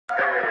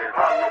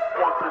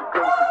What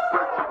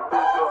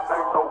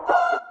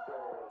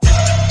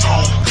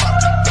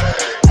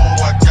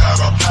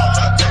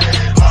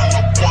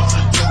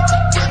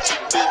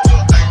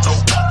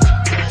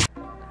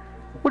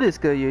is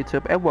good,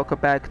 YouTube, and welcome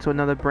back to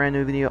another brand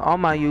new video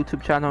on my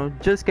YouTube channel,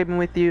 Just Gaming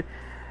with you.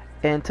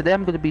 And today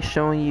I'm going to be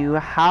showing you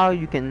how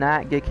you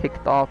cannot get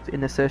kicked off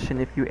in the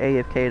session if you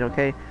AFK'd,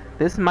 okay?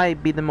 This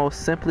might be the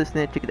most simplest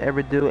niche you could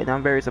ever do, and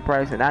I'm very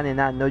surprised that I did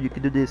not know you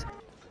could do this.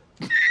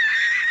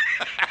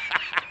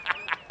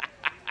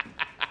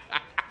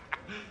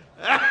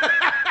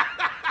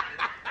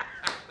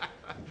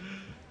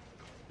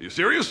 You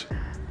serious?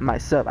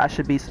 Myself,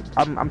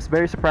 I'm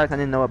very surprised I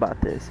didn't know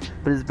about this,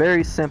 but it's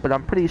very simple.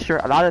 I'm pretty sure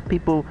a lot of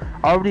people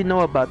already know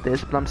about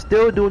this, but I'm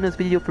still doing this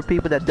video for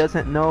people that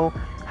doesn't know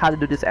how to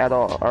do this at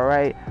all,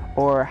 alright,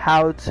 or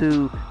how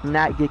to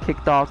not get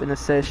kicked off in a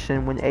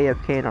session when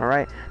AFKing,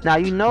 alright. Now,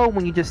 you know,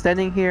 when you're just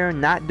standing here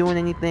not doing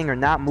anything or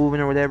not moving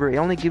or whatever, it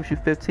only gives you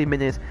 15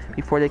 minutes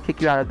before they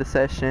kick you out of the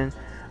session,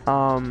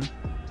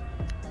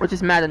 which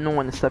is mad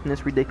annoying and stuff, and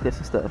it's ridiculous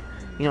and stuff.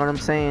 You know what I'm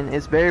saying?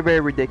 It's very, very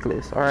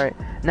ridiculous. Alright.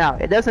 Now,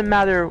 it doesn't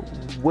matter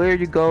where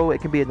you go.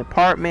 It could be an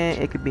apartment.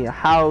 It could be a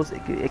house.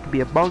 It could be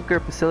a bunker,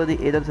 facility.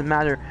 It doesn't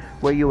matter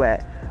where you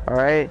at.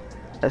 Alright?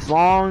 As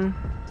long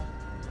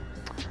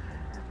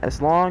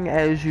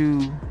as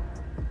you...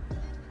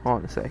 Hold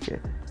on a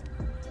second.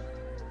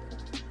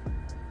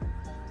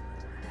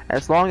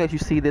 As long as you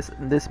see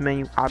this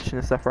menu option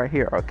and stuff right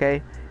here.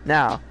 Okay?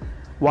 Now,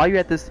 while you're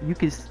at this, you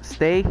can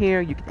stay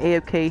here. You can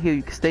AFK here.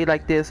 You can stay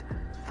like this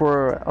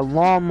for a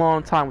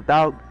long time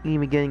without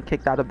even getting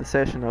kicked out of the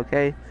session,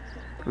 okay?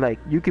 Like,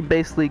 you can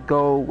basically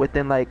go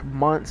within like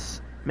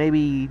months,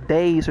 maybe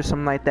days or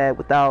something like that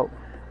without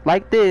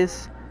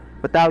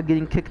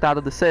getting kicked out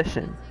of the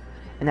session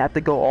and have to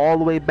go all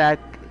the way back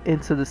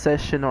into the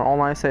session or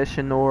online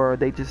session, or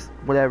they just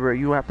whatever.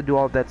 You don't have to do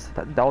all that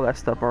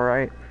stuff,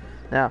 alright?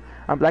 Now,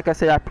 like I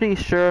said, I'm pretty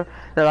sure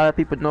that a lot of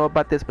people know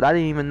about this, but I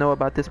didn't even know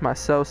about this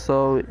myself.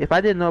 So if I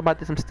didn't know about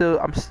this,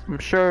 I'm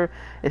sure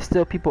it's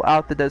still people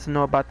out there that doesn't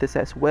know about this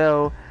as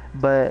well.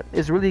 But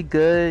it's really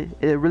good.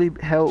 It really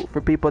helps for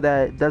people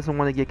that doesn't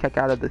want to get kicked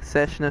out of the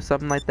session or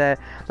something like that.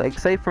 Like,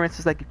 say for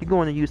instance, like if you're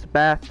going to use the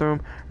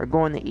bathroom or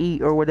going to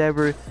eat or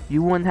whatever,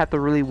 you wouldn't have to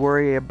really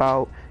worry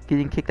about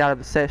getting kicked out of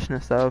the session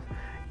and stuff,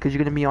 because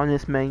you're gonna be on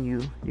this menu.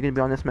 You're gonna be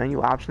on this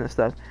menu option and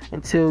stuff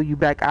until you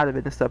back out of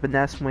it and stuff. And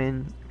that's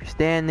when, if you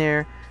stand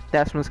there,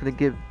 that's when it's the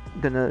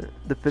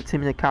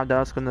 15-minute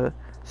countdown is gonna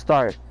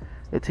start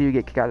until you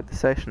get kicked out of the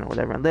session or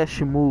whatever, unless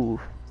you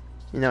move.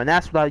 You know, and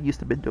that's what I used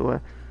to be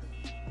doing.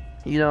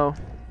 You know.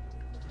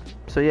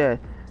 So yeah,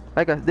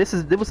 like it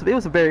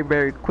was a very,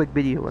 very quick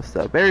video and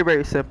stuff. Very,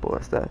 very simple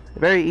and stuff.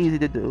 Very easy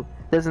to do.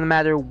 Doesn't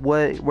matter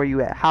where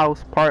you at,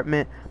 house,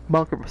 apartment,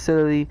 bunker,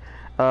 facility,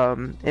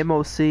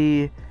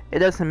 MOC. It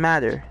doesn't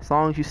matter as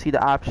long as you see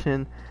the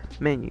option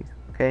menu.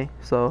 Okay,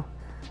 so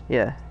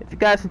yeah, if you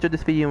guys enjoyed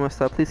this video and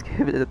stuff, please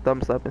give it a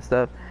thumbs up and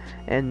stuff.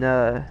 And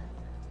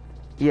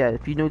yeah,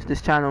 if you're new to this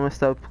channel and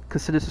stuff,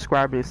 consider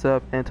subscribing and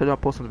stuff, and turn on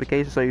post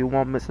notifications so you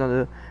won't miss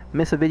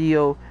a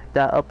video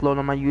that I upload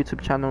on my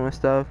YouTube channel and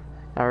stuff.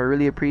 I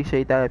really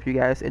appreciate that if you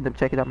guys end up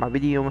checking out my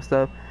video and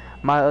stuff.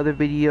 My other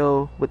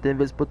video with the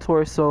invisible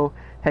torso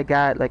had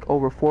got like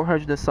over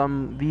 400 and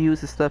some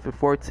views and stuff, and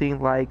 14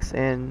 likes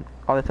and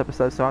all that type of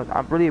stuff. So I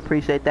really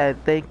appreciate that,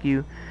 and thank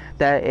you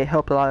that it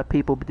helped a lot of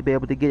people to be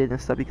able to get it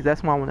and stuff, because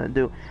that's what I want to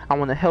do. I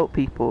want to help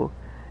people,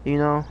 you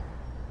know.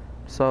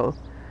 So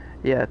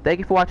yeah, thank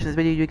you for watching this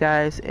video, you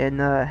guys, and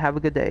have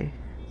a good day.